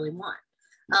people really want.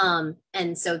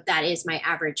 And so that is my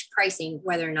average pricing,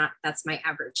 whether or not that's my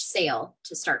average sale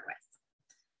to start with.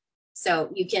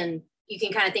 So you can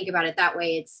kind of think about it that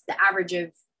way. It's the average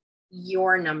of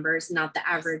your numbers, not the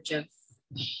average of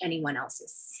anyone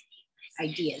else's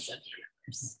ideas of your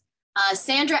numbers.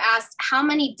 Sandra asked, how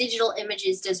many digital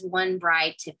images does one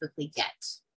bride typically get?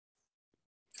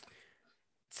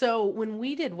 So when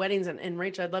we did weddings, and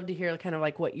Rachel, I'd love to hear kind of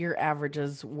like what your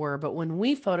averages were, but when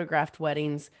we photographed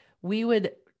weddings, we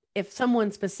would, if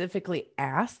someone specifically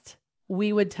asked,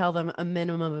 we would tell them a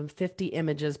minimum of 50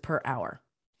 images per hour.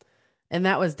 And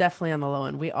that was definitely on the low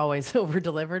end. We always over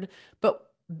delivered, but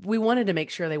we wanted to make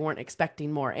sure they weren't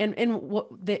expecting more. And what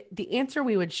the answer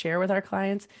we would share with our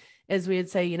clients is we would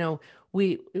say,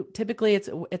 we typically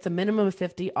it's a minimum of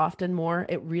 50, often more.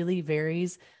 It really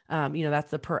varies.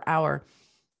 That's the per hour.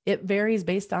 It varies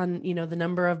based on, the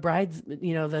number of brides,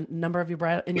 the number of your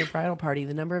bridal party,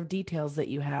 the number of details that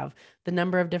you have, the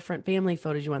number of different family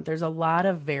photos you want. There's a lot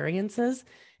of variances.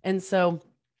 And so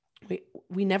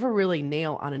we never really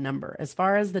nail on a number. As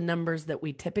far as the numbers that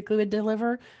we typically would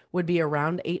deliver would be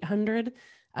around 800,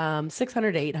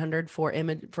 600 to 800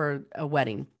 for a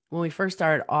wedding. When we first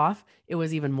started off, it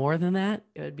was even more than that.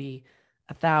 It would be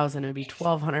 1,000, it would be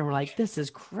 1,200. We're like, this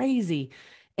is crazy.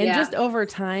 And just over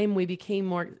time, we became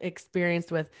more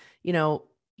experienced with,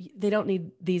 they don't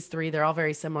need these 3. They're all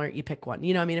very similar. You pick one.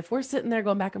 If we're sitting there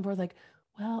going back and forth, like,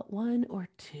 well, one or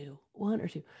two.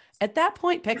 At that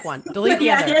point, pick one, delete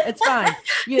the other. It's fine.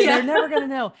 They're never going to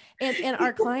know. And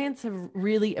our clients have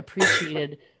really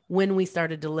appreciated when we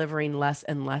started delivering less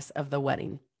and less of the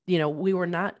wedding. We were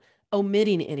not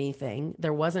omitting anything.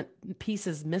 There wasn't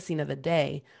pieces missing of the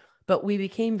day, but we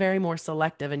became very more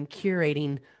selective in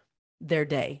curating their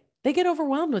day. they get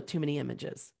overwhelmed with too many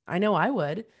images. I know I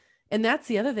would. And that's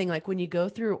the other thing. Like when you go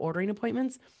through ordering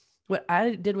appointments, what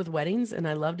I did with weddings and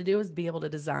I love to do is be able to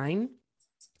design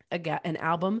an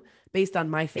album based on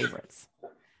my favorites.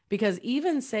 Because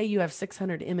even say you have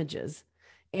 600 images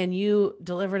and you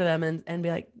deliver to them and be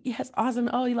like, yes, awesome.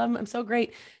 Oh, you love them. I'm so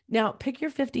great. Now pick your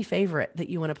 50 favorite that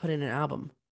you want to put in an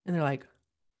album. And they're like,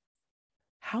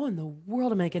 how in the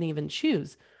world am I going to even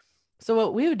choose? So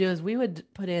what we would do is we would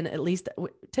put in at least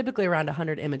typically around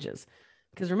 100 images.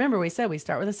 Because remember, we said we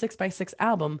start with a 6x6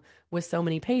 album with so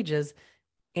many pages,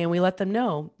 and we let them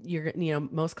know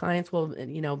most clients will,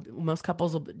 most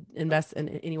couples will invest in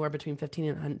anywhere between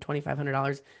 $1,500 and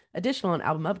 $2,500 additional in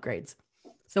album upgrades.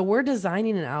 So we're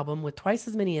designing an album with twice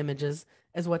as many images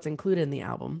as what's included in the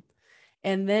album.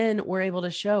 And then we're able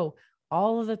to show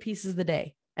all of the pieces of the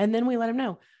day. And then we let them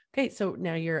know, okay, so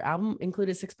now your album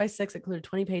included 6x6, included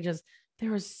 20 pages.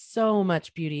 There was so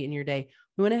much beauty in your day.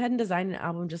 We went ahead and designed an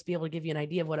album just to be able to give you an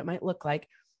idea of what it might look like.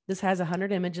 This has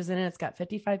 100 images in it. It's got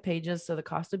 55 pages. So the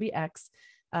cost would be X.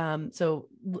 So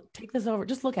take this over,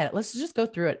 just look at it. Let's just go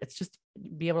through it. It's just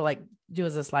be able to like do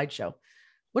as a slideshow.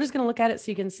 We're just going to look at it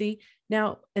so you can see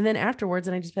now, and then afterwards,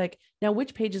 and I just be like, now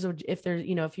which pages would, if there's,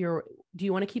 do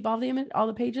you want to keep all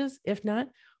the pages? If not,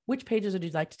 which pages would you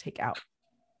like to take out?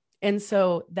 And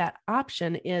so that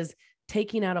option is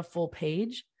taking out a full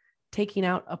page, taking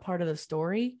out a part of the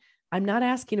story. I'm not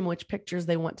asking them which pictures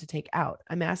they want to take out.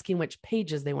 I'm asking which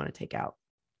pages they want to take out.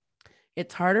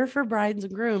 It's harder for brides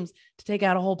and grooms to take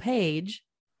out a whole page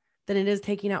than it is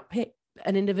taking out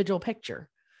an individual picture.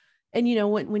 And,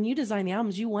 when you design the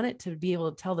albums, you want it to be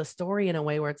able to tell the story in a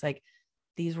way where it's like,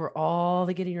 these were all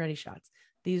the getting ready shots.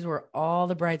 These were all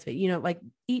the bridesmaids, like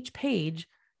each page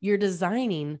you're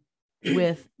designing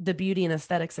with the beauty and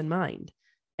aesthetics in mind.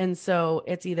 And so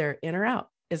it's either in or out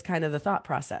is kind of the thought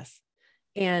process.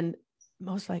 And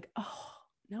most like, oh,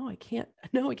 no, I can't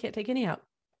take any out.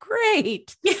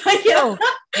 Great. So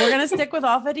we're going to stick with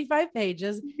all 55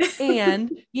 pages.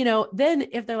 And, then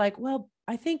if they're like, well,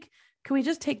 I think, can we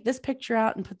just take this picture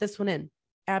out and put this one in?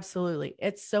 Absolutely.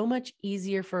 It's so much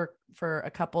easier for a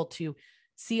couple to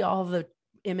see all the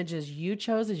images you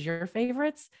chose as your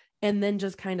favorites and then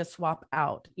just kind of swap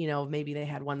out, maybe they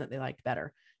had one that they liked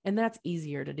better. And that's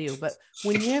easier to do. But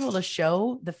when you're able to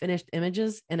show the finished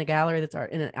images in a gallery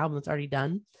in an album that's already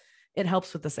done, it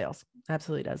helps with the sales.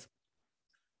 Absolutely does.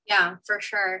 Yeah, for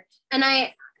sure. And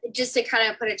just to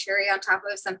kind of put a cherry on top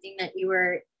of something that you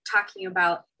were talking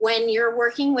about, when you're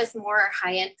working with more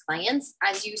high-end clients,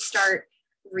 as you start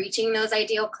reaching those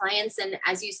ideal clients and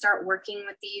as you start working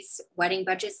with these wedding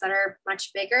budgets that are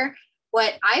much bigger,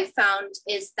 what I've found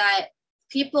is that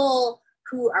people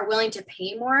who are willing to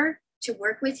pay more to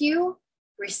work with you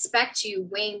respect you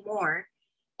way more.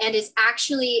 And it's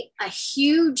actually a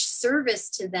huge service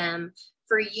to them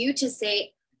for you to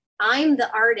say, I'm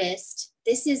the artist,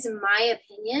 this is my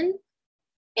opinion.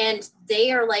 And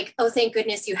they are like, oh, thank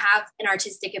goodness you have an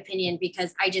artistic opinion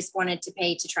because I just wanted to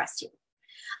pay to trust you.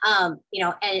 And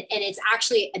it's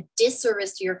actually a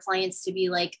disservice to your clients to be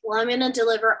like, well, I'm going to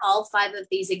deliver all 5 of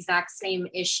these exact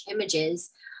same-ish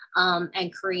images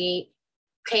and create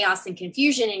chaos and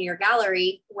confusion in your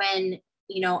gallery when,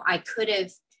 I could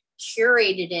have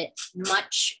curated it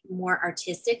much more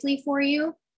artistically for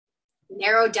you,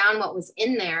 narrowed down what was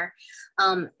in there.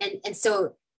 And so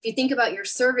if you think about your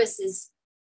services,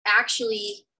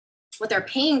 actually what they're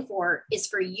paying for is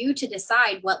for you to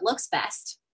decide what looks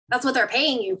best. That's what they're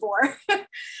paying you for.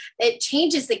 It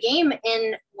changes the game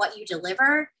in what you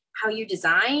deliver, how you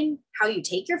design, how you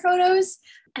take your photos,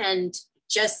 and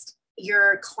just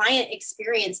your client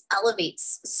experience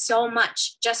elevates so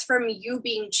much just from you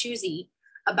being choosy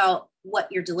about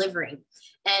what you're delivering.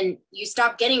 And you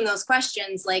stop getting those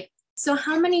questions like, so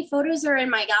how many photos are in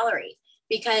my gallery?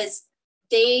 Because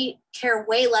they care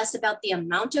way less about the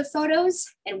amount of photos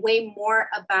and way more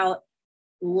about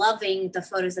loving the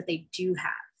photos that they do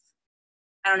have.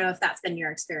 I don't know if that's been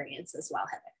your experience as well,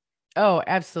 Heather. Oh,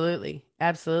 absolutely.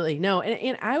 Absolutely. No.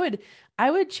 And I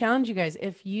would challenge you guys,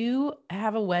 if you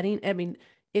have a wedding,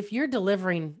 if you're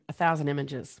delivering 1,000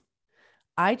 images,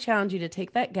 I challenge you to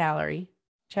take that gallery,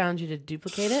 challenge you to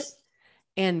duplicate it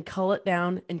and cull it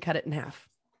down and cut it in half.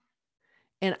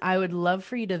 And I would love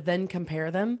for you to then compare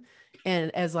them.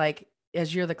 And as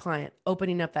you're the client,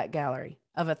 opening up that gallery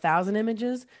of 1,000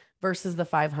 images versus the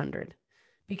 500,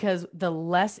 because the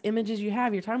less images you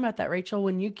have, you're talking about that, Rachel,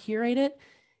 when you curate it,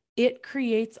 it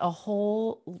creates a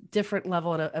whole different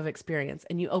level of experience,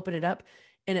 and you open it up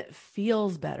and it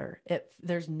feels better.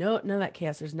 There's none of that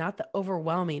chaos. There's not the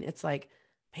overwhelming. It's like,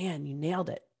 man, you nailed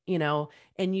it.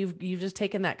 and you've just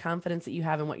taken that confidence that you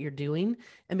have in what you're doing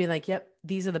and be like, yep,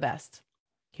 these are the best.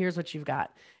 Here's what you've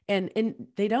got. And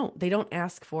they don't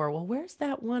ask for, well, where's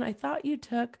that one I thought you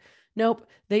took? Nope.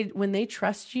 When they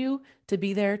trust you to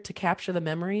be there to capture the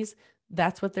memories,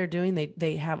 that's what they're doing.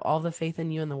 They have all the faith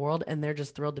in you in the world, and they're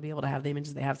just thrilled to be able to have the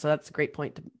images they have. So that's a great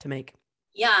point to make.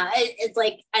 Yeah. It's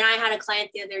like, and I had a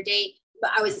client the other day,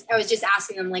 but I was just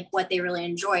asking them like what they really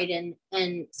enjoyed.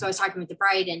 And so I was talking with the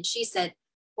bride, and she said,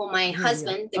 well, my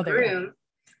husband, the groom,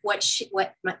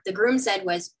 the groom said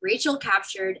was, Rachel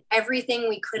captured everything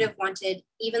we could have wanted,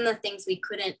 even the things we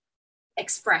couldn't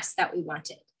express that we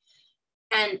wanted.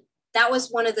 And that was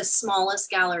one of the smallest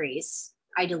galleries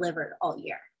I delivered all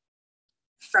year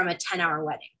from a 10-hour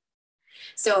wedding.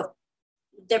 So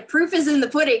the proof is in the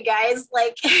pudding, guys.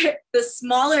 Like the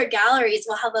smaller galleries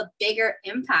will have a bigger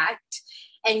impact,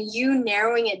 and you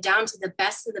narrowing it down to the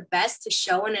best of the best to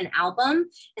show in an album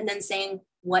and then saying,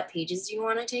 what pages do you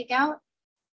want to take out?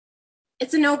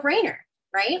 It's a no-brainer,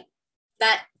 right?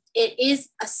 That it is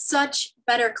such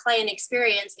better client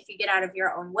experience if you get out of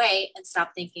your own way and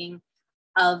stop thinking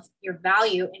of your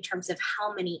value in terms of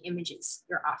how many images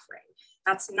you're offering.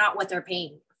 That's not what they're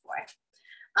paying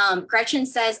for. Gretchen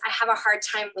says, I have a hard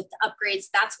time with the upgrades.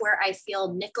 That's where I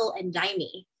feel nickel and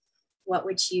dimey. What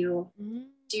would you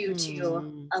do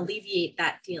to alleviate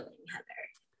that feeling, Heather?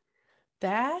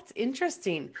 That's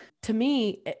interesting. To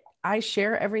me, I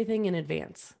share everything in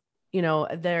advance.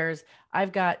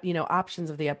 I've got, options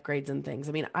of the upgrades and things.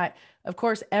 I mean, of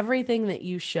course, everything that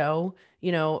you show,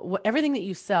 everything that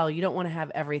you sell, you don't want to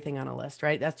have everything on a list,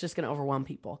 right? That's just going to overwhelm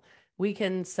people. We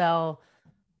can sell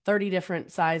 30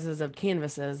 different sizes of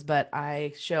canvases, but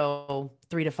I show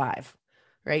 3 to 5,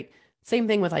 right? Same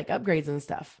thing with like upgrades and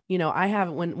stuff. I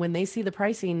have, when they see the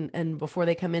pricing and before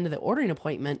they come into the ordering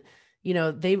appointment,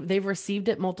 they've received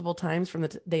it multiple times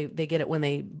they get it when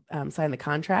they sign the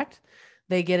contract.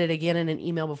 They get it again in an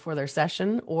email before their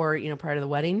session or, prior to the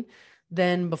wedding.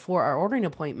 Then before our ordering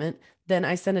appointment, then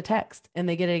I send a text and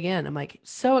they get it again. I'm like,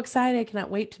 so excited. I cannot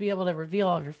wait to be able to reveal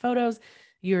all of your photos.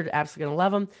 You're absolutely going to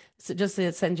love them. So just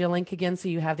to send you a link again, so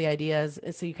you have the ideas,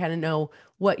 so you kind of know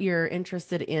what you're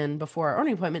interested in before our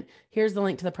ordering appointment. Here's the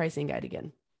link to the pricing guide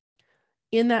again.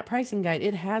 In that pricing guide,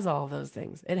 it has all of those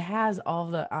things. It has all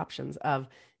the options of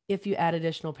if you add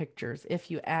additional pictures,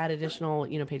 if you add additional,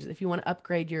 pages, if you want to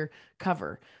upgrade your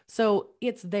cover. So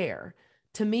it's there.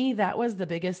 To me, that was the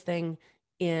biggest thing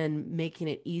in making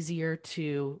it easier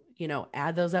to,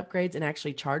 add those upgrades and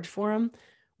actually charge for them,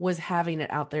 was having it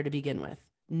out there to begin with,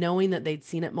 knowing that they'd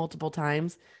seen it multiple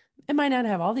times. It might not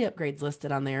have all the upgrades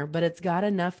listed on there, but it's got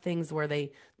enough things where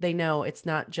they know it's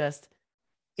not just,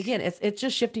 again, it's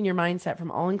just shifting your mindset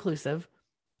from all-inclusive,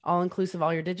 all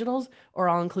your digitals, or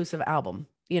all-inclusive album.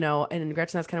 And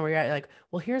Gretchen, that's kind of where you're at. You're like,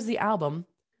 well, here's the album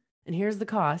and here's the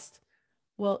cost.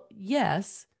 Well,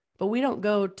 yes, but we don't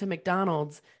go to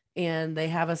McDonald's and they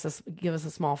have give us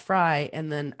a small fry.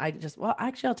 And then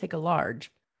I'll take a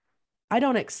large. I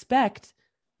don't expect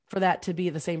for that to be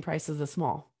the same price as the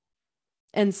small.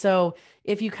 And so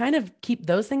if you kind of keep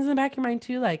those things in the back of your mind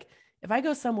too, like if I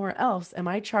go somewhere else, am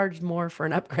I charged more for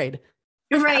an upgrade?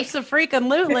 Right.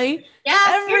 Absolutely. Yeah.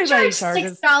 Everybody you're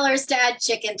charged $6 to add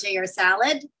chicken to your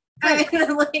salad. I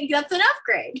mean, like, that's an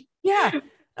upgrade. Yeah.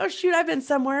 Oh shoot. I've been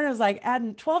somewhere and it was like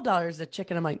adding $12 to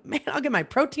chicken. I'm like, man, I'll get my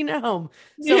protein at home.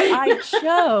 So I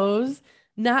chose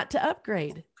not to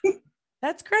upgrade.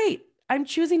 That's great. I'm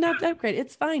choosing not to upgrade.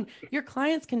 It's fine. Your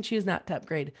clients can choose not to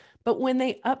upgrade, but when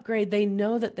they upgrade, they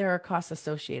know that there are costs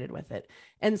associated with it.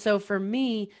 And so for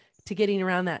me, to getting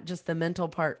around that, just the mental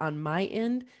part on my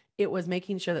end, it was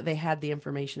making sure that they had the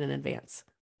information in advance.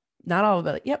 Not all of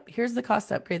it. Yep, here's the cost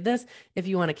to upgrade this. If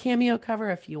you want a cameo cover,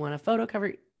 if you want a photo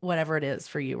cover, whatever it is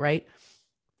for you, right?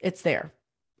 It's there.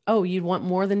 Oh, you'd want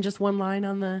more than just one line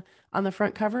on the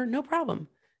front cover? No problem.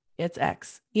 It's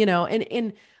X.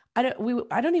 And I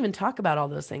don't even talk about all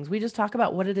those things. We just talk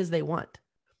about what it is they want,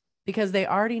 because they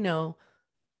already know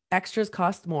extras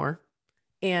cost more.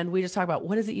 And we just talk about,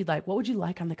 what is it you'd like? What would you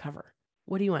like on the cover?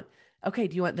 What do you want? Okay.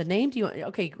 Do you want the name?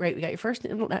 Okay, great. We got your first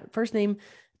name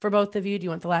for both of you. Do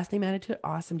you want the last name added to it?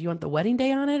 Awesome. Do you want the wedding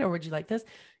day on it? Or would you like this?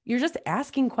 You're just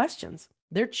asking questions.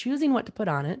 They're choosing what to put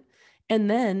on it. And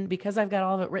then because I've got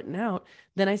all of it written out,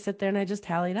 then I sit there and I just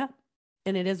tally it up,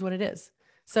 and it is what it is.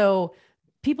 So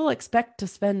people expect to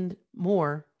spend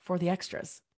more for the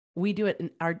extras. We do it in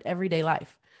our everyday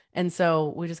life. And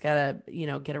so we just got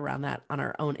to, get around that on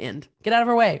our own end. Get out of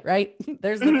our way, right?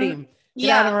 There's the theme. Get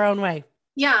out of our own way.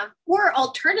 Yeah. Or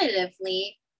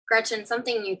alternatively, Gretchen,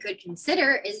 something you could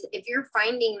consider is if you're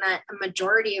finding that a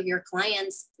majority of your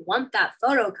clients want that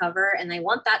photo cover and they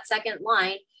want that second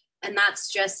line, And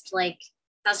that's just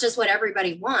what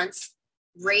everybody wants.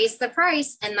 Raise the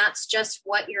price. And that's just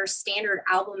what your standard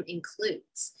album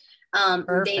includes.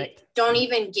 They don't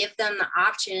even give them the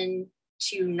option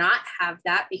to not have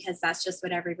that, because that's just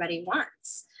what everybody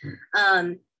wants.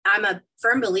 I'm a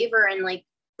firm believer in like,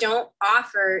 don't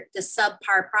offer the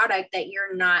subpar product that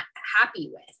you're not happy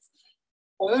with.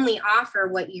 Only offer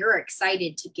what you're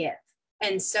excited to give.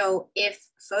 And so if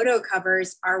photo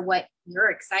covers are what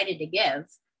you're excited to give,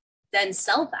 then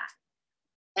sell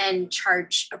that and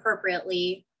charge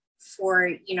appropriately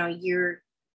for,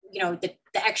 the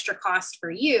extra cost for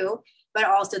you, but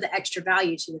also the extra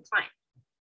value to the client.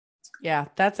 Yeah,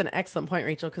 that's an excellent point,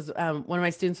 Rachel, because one of my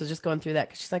students was just going through that,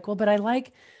 because she's like, well, but I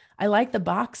like the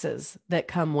boxes that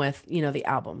come with, the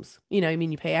albums.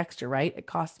 You pay extra, right? It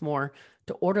costs more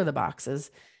to order the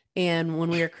boxes. And when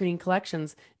we were creating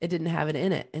collections, it didn't have it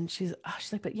in it. And she's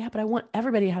like, but I want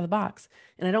everybody to have the box.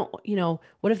 And I don't,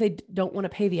 what if they don't want to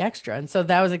pay the extra? And so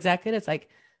that was exactly it. It's like,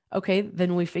 okay,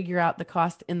 then we figure out the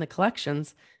cost in the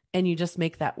collections and you just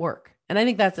make that work. And I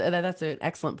think that's an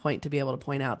excellent point to be able to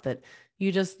point out, that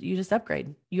you just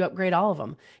upgrade all of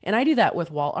them. And I do that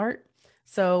with wall art.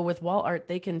 So with wall art,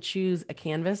 they can choose a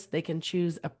canvas, they can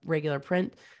choose a regular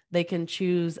print, they can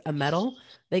choose a metal,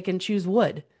 they can choose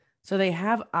wood. So they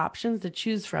have options to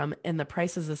choose from, and the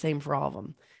price is the same for all of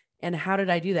them. And how did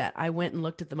I do that? I went and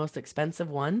looked at the most expensive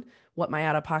one, what my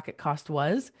out-of-pocket cost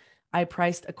was. I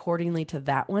priced accordingly to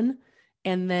that one.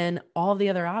 And then all the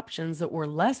other options that were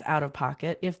less out of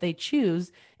pocket, if they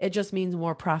choose, it just means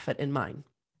more profit in mine.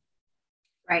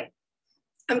 Right.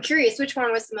 I'm curious, which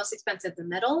one was the most expensive, the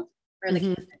metal or the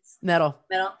canvas? Metal.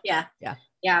 Yeah.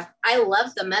 Yeah. I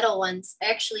love the metal ones. I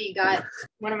actually got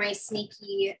one of my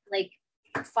sneaky,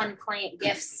 fun client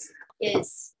gifts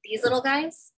is these little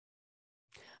guys.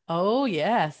 Oh,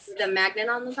 yes. The magnet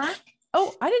on the back.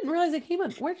 Oh, I didn't realize it came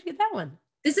with. Where'd you get that one?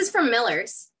 This is from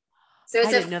Miller's. So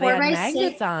it's a 4x6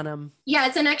 magnets on them. Yeah,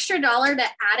 it's an extra $1 to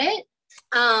add it.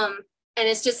 And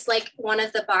it's just like one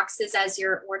of the boxes as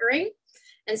you're ordering.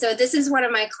 And so this is one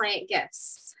of my client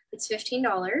gifts. It's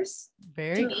 $15.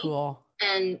 Very cool.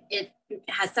 And it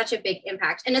has such a big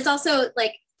impact. And it's also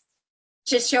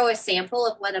to show a sample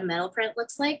of what a metal print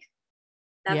looks like.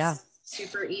 That's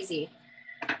super easy.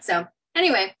 So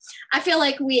anyway, I feel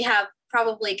like we have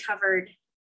probably covered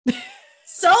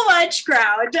so much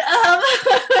ground.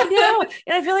 I know.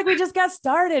 And I feel like we just got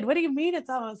started. What do you mean it's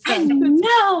almost done? I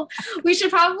know. We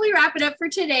should probably wrap it up for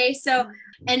today. So,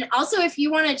 and also if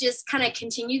you want to just kind of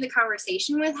continue the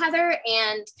conversation with Heather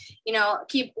and,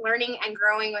 keep learning and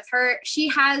growing with her, she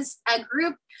has a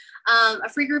group, a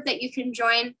free group that you can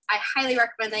join. I highly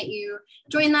recommend that you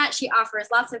join that. She offers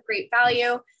lots of great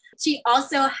value. She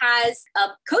also has a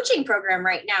coaching program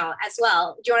right now as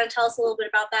well. Do you want to tell us a little bit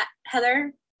about that,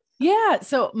 Heather? Yeah.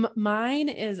 So mine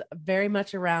is very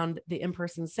much around the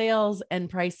in-person sales and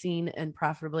pricing and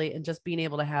profitably, and just being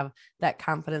able to have that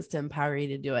confidence to empower you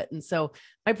to do it. And so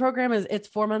my program it's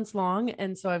 4 months long.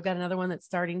 And so I've got another one that's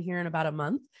starting here in about a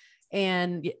month.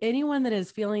 And anyone that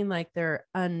is feeling like they're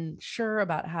unsure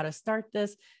about how to start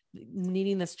this,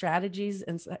 needing the strategies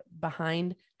and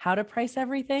behind how to price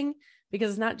everything,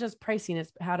 because it's not just pricing,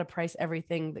 it's how to price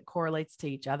everything that correlates to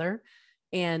each other.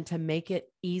 And to make it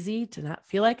easy to not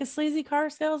feel like a sleazy car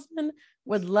salesman,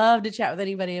 would love to chat with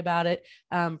anybody about it.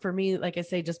 For me, like I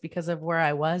say, just because of where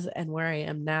I was and where I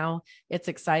am now, it's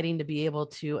exciting to be able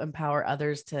to empower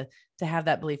others to have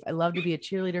that belief. I love to be a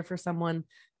cheerleader for someone,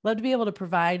 love to be able to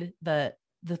provide the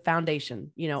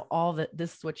foundation, all that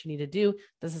this is what you need to do.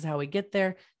 This is how we get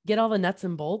there, get all the nuts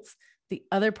and bolts. The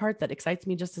other part that excites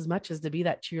me just as much is to be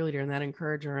that cheerleader and that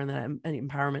encourager and that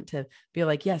empowerment to be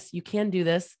like, yes, you can do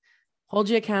this. Hold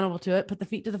you accountable to it, put the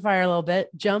feet to the fire a little bit,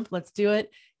 jump, let's do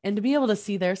it. And to be able to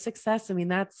see their success. I mean,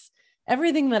 that's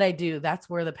everything that I do. That's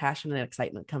where the passion and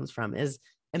excitement comes from, is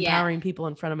empowering people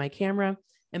in front of my camera,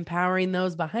 empowering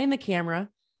those behind the camera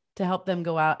to help them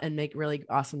go out and make really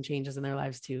awesome changes in their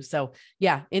lives too. So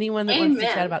yeah, anyone that wants to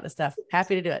chat about this stuff,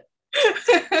 happy to do it.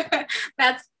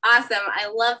 That's awesome. I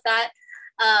love that.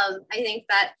 I think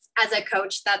that as a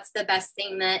coach, that's the best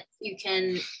thing that you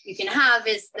can have,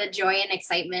 is the joy and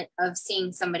excitement of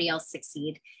seeing somebody else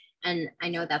succeed. And I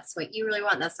know that's what you really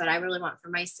want. That's what I really want for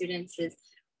my students, is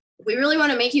we really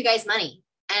want to make you guys money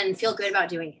and feel good about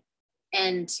doing it.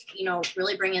 And,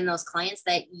 really bring in those clients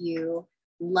that you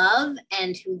love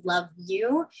and who love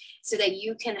you, so that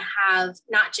you can have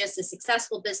not just a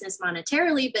successful business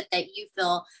monetarily, but that you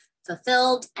feel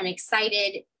fulfilled and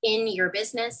excited in your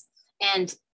business,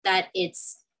 and that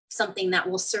it's something that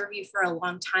will serve you for a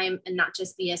long time and not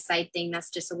just be a side thing that's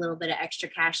just a little bit of extra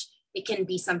cash it can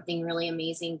be something really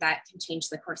amazing that can change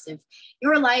the course of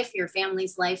your life, your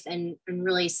family's life, and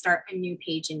really start a new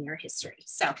page in your history.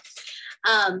 So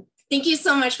thank you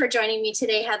so much for joining me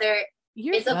today, Heather.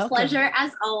 It's a pleasure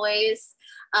as always.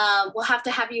 We'll have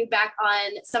to have you back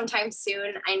on sometime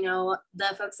soon. I know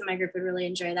the folks in my group would really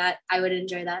enjoy that. I would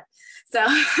enjoy that. So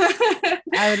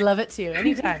I would love it too.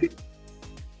 Anytime.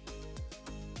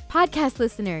 Podcast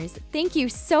listeners, thank you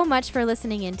so much for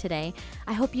listening in today.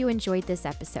 I hope you enjoyed this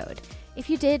episode. If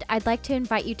you did, I'd like to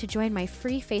invite you to join my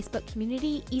free Facebook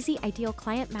community, Easy Ideal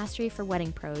Client Mastery for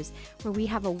Wedding Pros, where we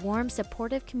have a warm,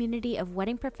 supportive community of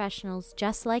wedding professionals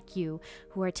just like you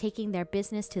who are taking their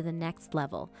business to the next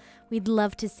level. We'd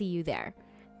love to see you there.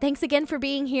 Thanks again for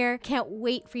being here. Can't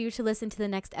wait for you to listen to the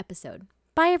next episode.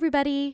 Bye, everybody.